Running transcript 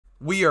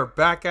We are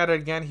back at it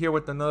again here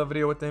with another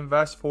video with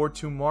Invest for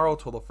Tomorrow.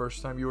 To all the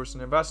first time viewers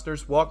and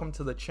investors, welcome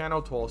to the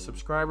channel. To all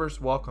subscribers,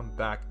 welcome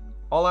back.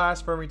 All I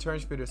ask for in return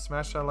is for you to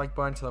smash that like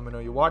button to let me know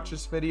you watch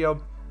this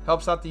video.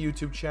 Helps out the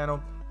YouTube channel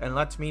and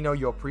lets me know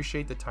you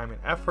appreciate the time and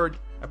effort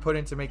I put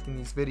into making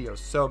these videos.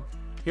 So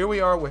here we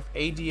are with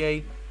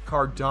ADA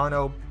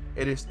Cardano.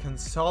 It is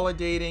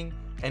consolidating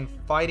and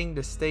fighting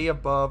to stay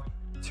above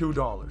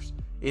 $2.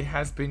 It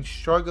has been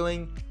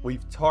struggling.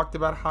 We've talked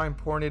about how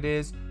important it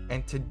is,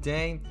 and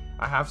today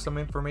I have some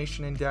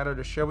information and data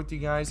to share with you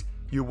guys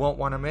you won't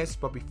want to miss.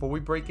 But before we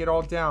break it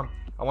all down,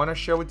 I want to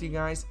share with you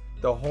guys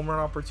the home run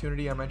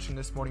opportunity I mentioned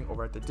this morning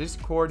over at the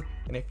Discord.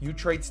 And if you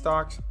trade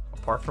stocks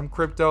apart from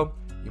crypto,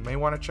 you may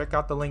want to check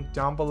out the link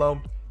down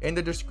below in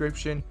the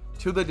description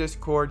to the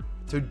Discord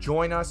to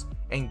join us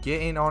and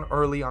get in on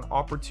early on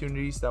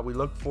opportunities that we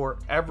look for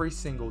every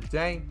single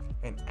day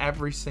and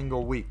every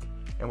single week.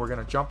 And we're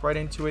going to jump right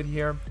into it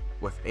here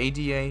with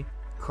ADA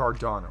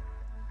Cardano.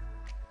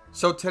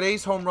 So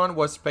today's home run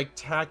was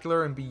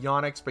spectacular and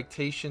beyond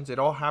expectations. It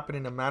all happened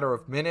in a matter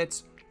of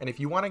minutes. And if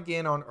you want to get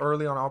in on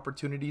early on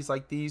opportunities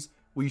like these,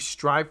 we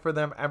strive for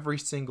them every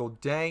single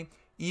day.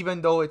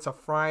 Even though it's a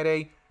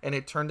Friday and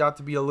it turned out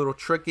to be a little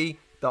tricky,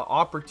 the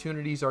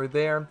opportunities are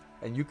there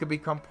and you can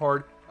become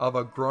part of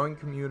a growing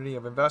community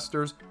of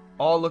investors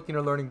all looking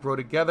to learn and grow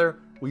together.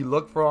 We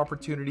look for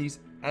opportunities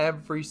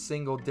every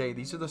single day.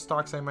 These are the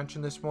stocks I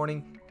mentioned this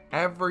morning.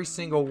 Every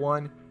single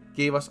one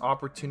gave us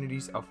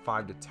opportunities of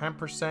 5 to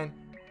 10%,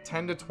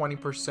 10 to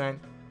 20%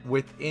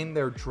 within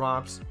their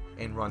drops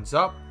and runs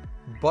up.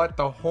 But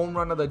the home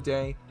run of the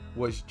day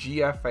was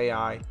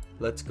GFAI.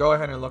 Let's go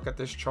ahead and look at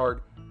this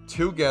chart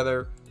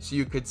together so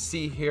you could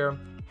see here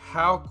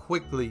how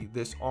quickly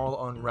this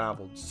all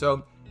unraveled.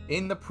 So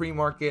in the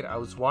pre-market, I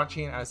was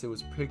watching as it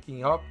was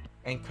picking up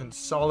and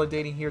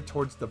consolidating here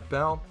towards the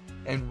bell,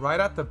 and right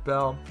at the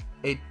bell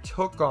it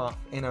took off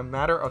in a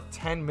matter of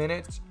 10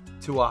 minutes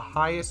to a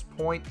highest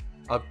point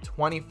of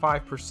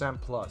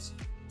 25% plus,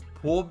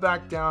 pulled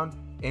back down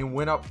and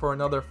went up for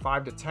another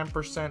 5 to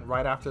 10%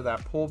 right after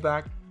that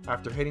pullback.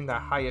 After hitting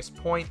that highest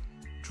point,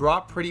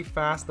 dropped pretty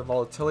fast. The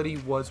volatility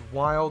was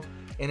wild,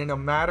 and in a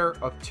matter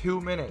of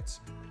 2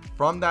 minutes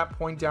from that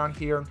point down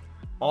here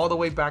all the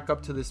way back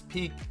up to this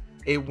peak,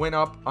 it went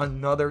up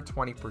another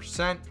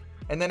 20%,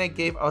 and then it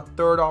gave a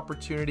third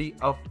opportunity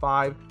of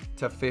 5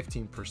 to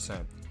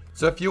 15%.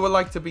 So if you would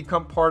like to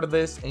become part of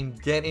this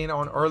and get in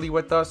on early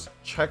with us,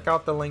 check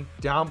out the link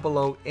down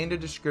below in the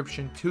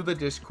description to the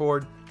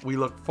Discord. We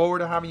look forward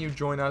to having you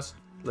join us.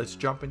 Let's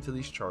jump into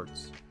these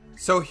charts.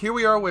 So here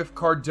we are with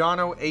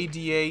Cardano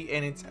ADA,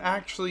 and it's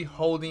actually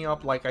holding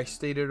up like I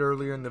stated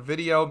earlier in the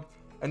video.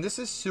 And this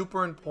is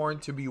super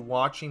important to be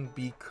watching,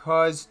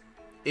 because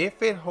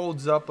if it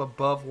holds up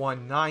above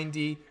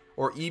 190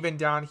 or even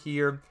down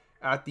here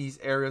at these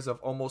areas of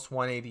almost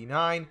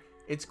 189,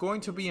 it's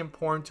going to be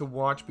important to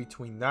watch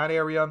between that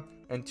area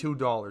and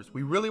 $2.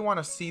 We really want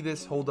to see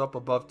this hold up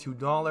above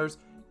 $2,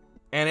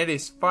 and it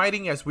is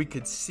fighting, as we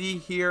could see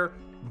here,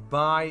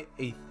 by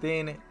a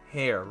thin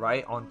hair,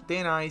 right? On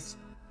thin ice,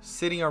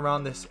 sitting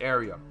around this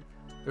area.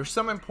 There's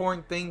some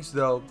important things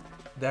though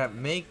that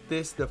make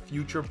this the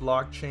future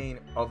blockchain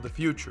of the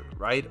future,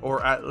 right?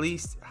 Or at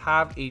least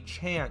have a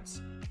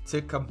chance to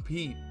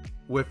compete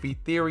with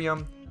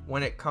Ethereum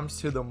when it comes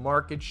to the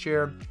market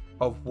share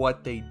of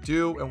what they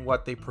do and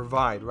what they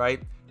provide,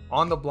 right,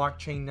 on the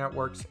blockchain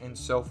networks and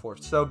so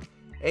forth. So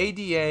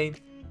ADA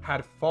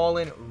had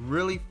fallen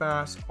really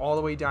fast all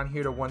the way down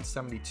here to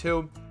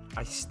 172.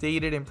 I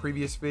stated in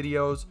previous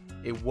videos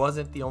it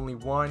wasn't the only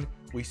one.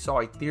 We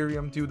saw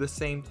Ethereum do the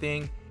same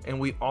thing, and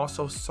we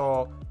also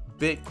saw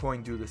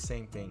Bitcoin do the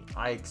same thing.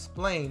 I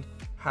explained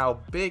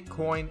how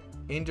Bitcoin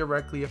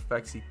indirectly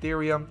affects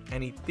Ethereum,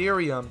 and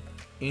Ethereum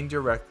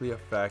indirectly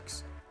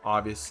affects,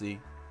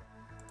 obviously,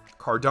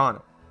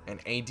 Cardano and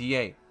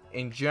ADA.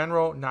 In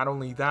general, not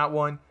only that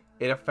one,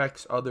 it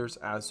affects others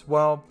as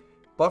well.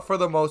 But for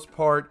the most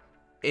part,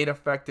 it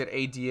affected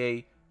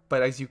ADA.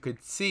 But as you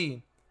could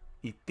see,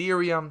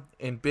 Ethereum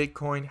and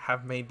Bitcoin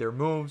have made their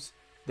moves.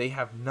 They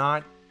have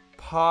not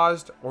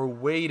paused or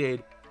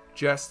waited,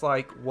 just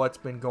like what's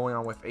been going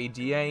on with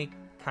ADA,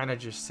 kind of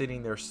just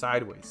sitting there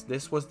sideways.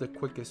 This was the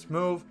quickest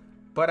move,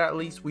 but at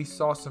least we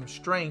saw some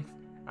strength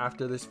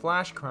after this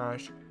flash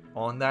crash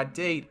on that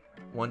date.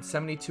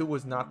 172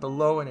 was not the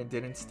low, and it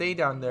didn't stay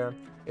down there.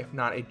 If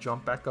not, it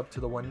jumped back up to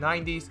the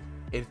 190s.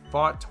 It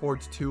fought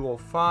towards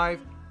 205,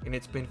 and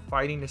it's been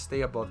fighting to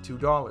stay above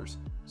 $2.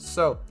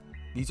 So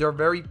these are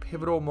very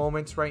pivotal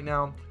moments right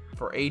now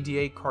for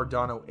ADA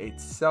Cardano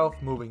itself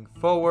moving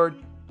forward,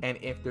 and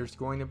if there's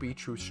going to be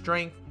true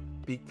strength,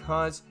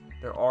 because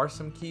there are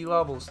some key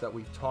levels that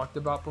we've talked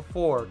about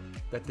before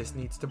that this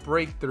needs to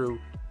break through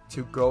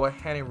to go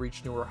ahead and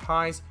reach newer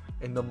highs.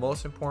 And the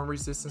most important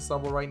resistance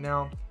level right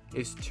now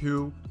is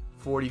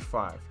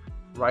 245,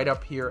 right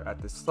up here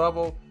at this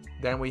level.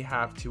 Then we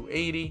have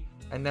 280,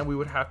 and then we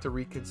would have to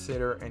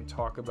reconsider and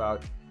talk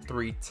about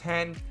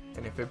 310,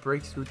 and if it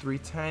breaks through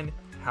 310,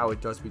 how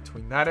it does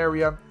between that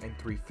area and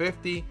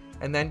 350,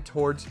 and then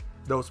towards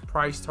those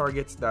price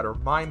targets that are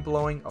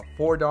mind-blowing of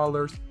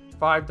 $4,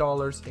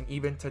 $5, and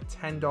even to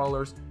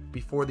 $10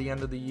 before the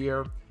end of the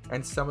year.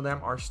 And some of them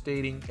are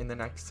stating in the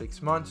next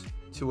 6 months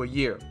to a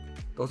year.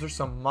 Those are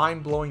some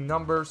mind-blowing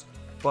numbers.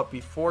 But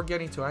before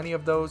getting to any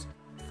of those,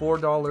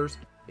 $4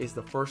 is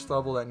the first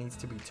level that needs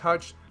to be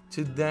touched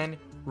to then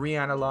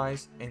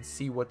reanalyze and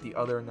see what the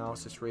other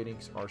analysis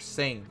ratings are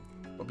saying.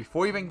 But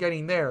before even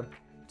getting there,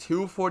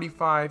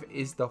 245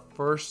 is the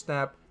first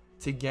step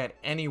to get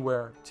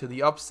anywhere to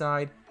the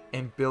upside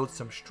and build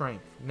some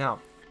strength. Now,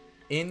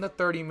 in the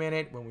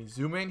 30-minute, when we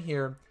zoom in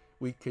here,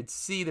 we could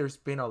see there's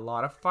been a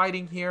lot of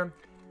fighting here,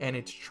 and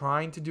it's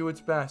trying to do its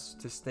best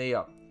to stay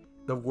up.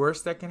 The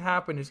worst that can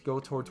happen is go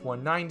towards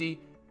 190,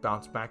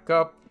 bounce back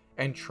up,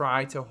 and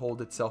try to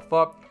hold itself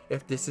up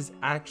if this is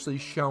actually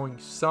showing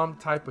some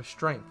type of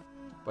strength.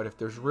 But if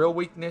there's real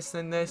weakness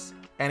in this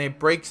and it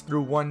breaks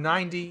through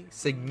 190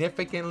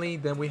 significantly,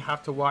 then we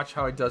have to watch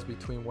how it does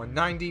between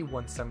 190,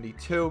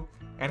 172,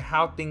 and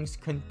how things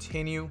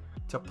continue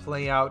to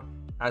play out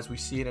as we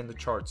see it in the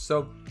charts.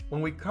 So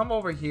when we come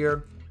over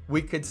here,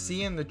 we could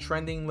see in the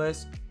trending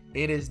list,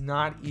 it is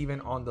not even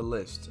on the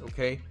list,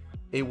 okay?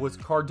 It was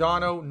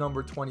Cardano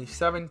number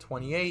 27,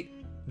 28,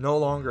 no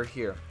longer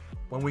here.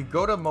 When we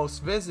go to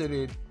most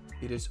visited,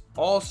 it is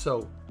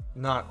also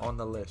not on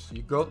the list.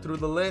 You go through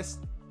the list,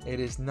 it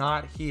is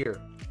not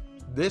here.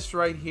 This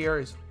right here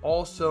is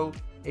also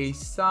a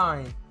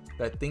sign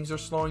that things are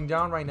slowing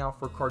down right now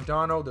for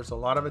Cardano. There's a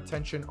lot of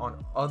attention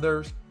on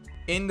others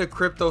in the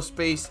crypto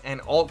space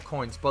and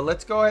altcoins. But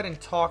let's go ahead and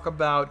talk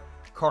about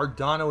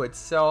Cardano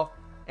itself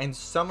and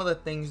some of the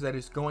things that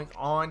is going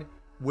on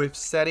with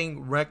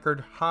setting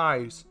record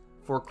highs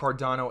for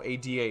Cardano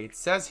ADA. It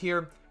says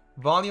here,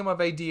 volume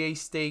of ADA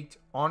staked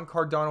on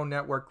Cardano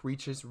network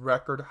reaches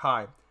record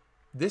high.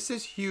 This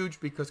is huge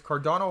because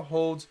Cardano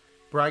holds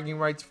bragging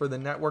rights for the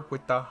network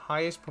with the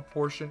highest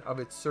proportion of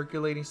its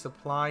circulating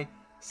supply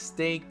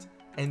staked,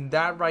 and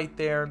that right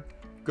there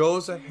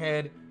goes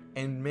ahead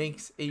and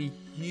makes a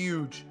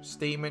huge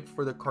statement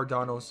for the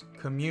Cardano's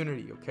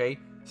community, okay?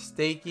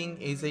 Staking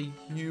is a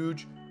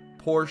huge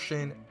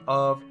portion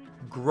of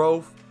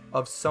growth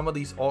of some of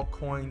these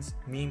altcoins,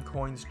 meme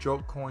coins,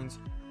 joke coins,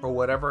 or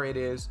whatever it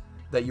is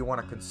that you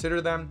want to consider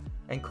them.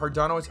 And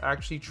Cardano is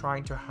actually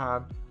trying to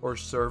have or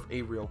serve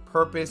a real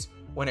purpose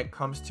when it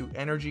comes to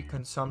energy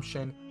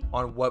consumption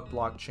on what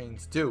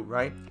blockchains do,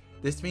 right?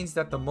 This means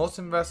that the most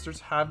investors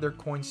have their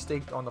coins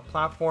staked on the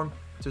platform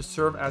to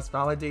serve as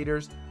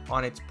validators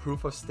on its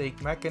proof of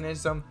stake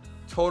mechanism.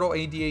 Total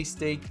ADA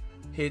stake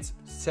hits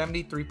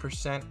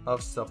 73%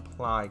 of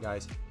supply,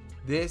 guys.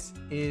 This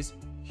is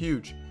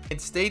huge. It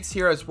states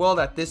here as well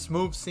that this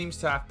move seems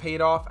to have paid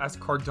off as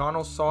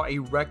Cardano saw a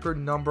record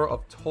number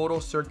of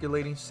total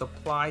circulating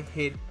supply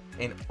hit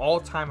an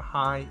all-time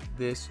high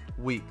this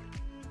week.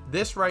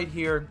 This right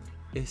here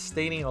is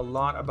stating a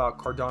lot about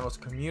Cardano's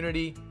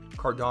community,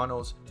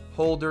 Cardano's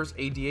holders,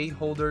 ADA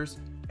holders,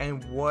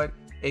 and what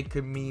it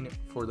could mean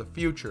for the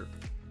future.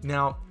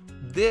 Now,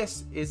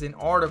 this is an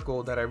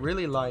article that I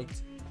really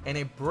liked, and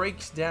it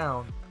breaks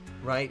down,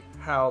 right,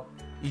 how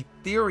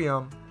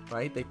Ethereum,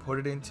 right, they put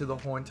it into the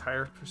whole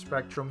entire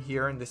spectrum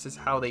here, and this is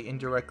how they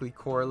indirectly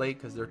correlate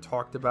because they're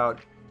talked about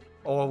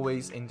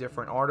always in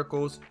different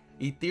articles.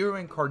 Ethereum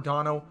and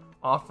Cardano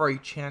offer a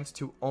chance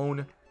to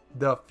own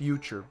the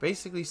future,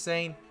 basically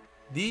saying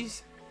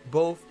these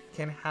both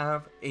can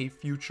have a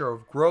future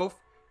of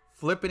growth,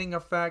 flippening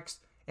effects,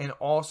 and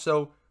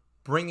also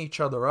bring each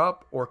other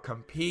up or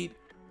compete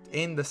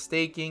in the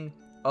staking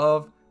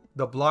of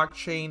the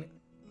blockchain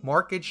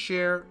market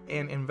share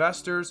and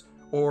investors,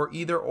 or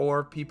either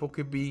or. People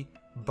could be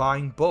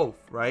buying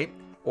both, right?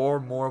 Or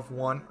more of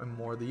one and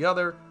more of the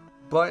other.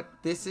 But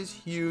this is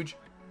huge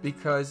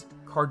because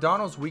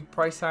Cardano's weak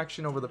price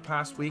action over the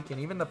past week and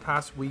even the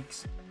past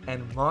weeks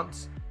and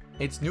months,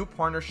 its new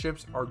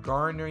partnerships are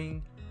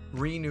garnering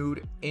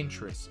renewed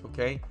interest,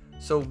 okay?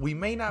 So we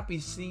may not be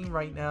seeing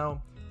right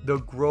now the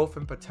growth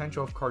and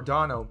potential of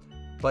Cardano,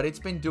 but it's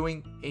been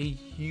doing a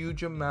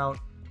huge amount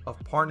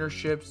of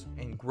partnerships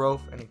and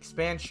growth and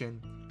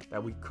expansion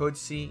that we could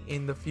see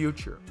in the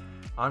future.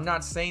 I'm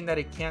not saying that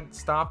it can't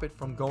stop it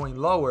from going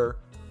lower,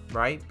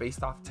 right?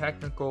 Based off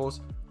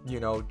technicals, you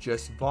know,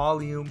 just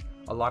volume,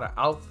 a lot of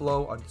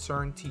outflow,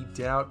 uncertainty,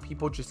 doubt,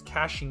 people just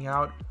cashing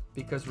out.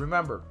 Because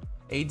remember,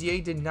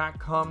 ADA did not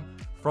come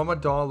from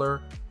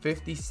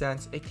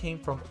 $1.50. It came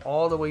from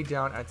all the way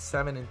down at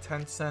 7 and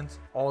 10 cents,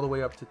 all the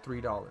way up to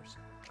 $3.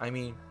 I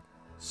mean,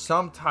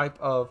 some type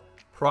of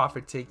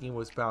profit taking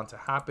was bound to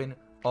happen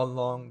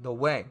along the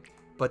way.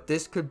 But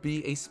this could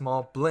be a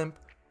small blimp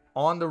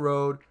on the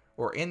road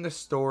or in the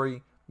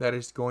story that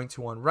is going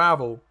to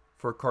unravel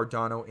for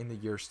Cardano in the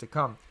years to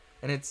come.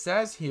 And it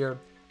says here,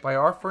 by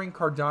offering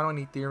Cardano and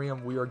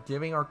Ethereum, we are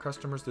giving our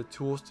customers the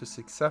tools to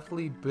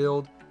successfully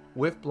build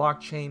with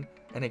blockchain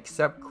and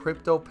accept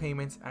crypto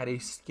payments at a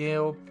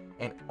scale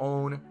and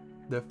own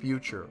the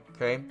future,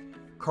 okay?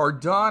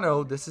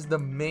 Cardano, this is the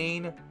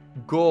main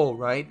goal,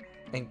 right?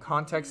 In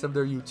context of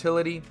their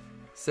utility,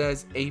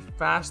 says a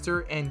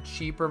faster and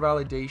cheaper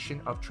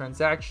validation of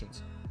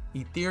transactions.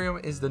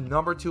 Ethereum is the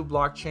 #2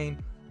 blockchain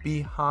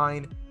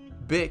behind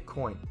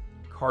Bitcoin.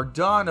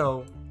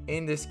 Cardano,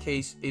 in this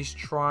case, is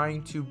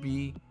trying to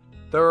be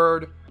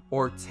third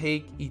or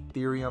take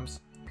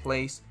Ethereum's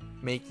place,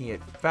 making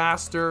it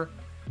faster,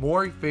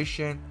 more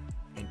efficient,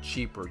 and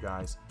cheaper,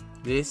 guys.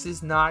 This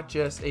is not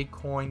just a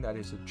coin that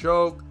is a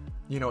joke.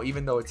 You know,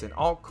 even though it's an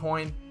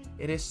altcoin,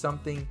 it is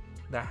something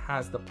that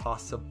has the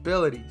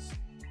possibilities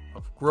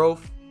of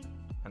growth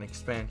and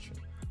expansion.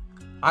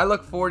 I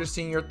look forward to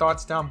seeing your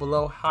thoughts down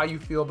below, how you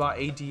feel about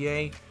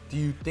ADA. Do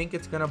you think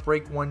it's going to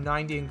break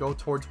 190 and go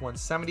towards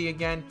 170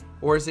 again?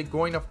 Or is it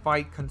going to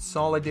fight,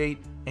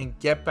 consolidate, and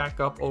get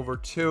back up over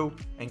 2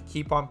 and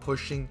keep on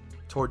pushing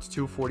towards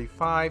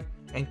 245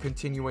 and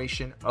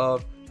continuation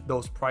of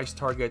those price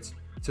targets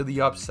to the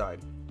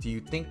upside? Do you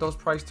think those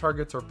price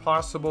targets are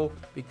possible?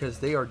 Because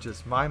they are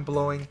just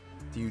mind-blowing.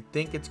 Do you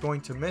think it's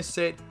going to miss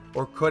it?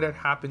 Or could it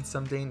happen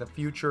someday in the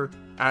future?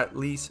 At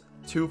least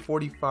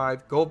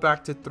 245, go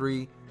back to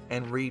 3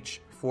 and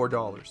reach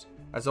 $4.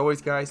 As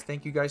always, guys,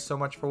 thank you guys so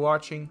much for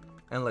watching,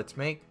 and let's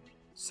make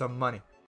some money.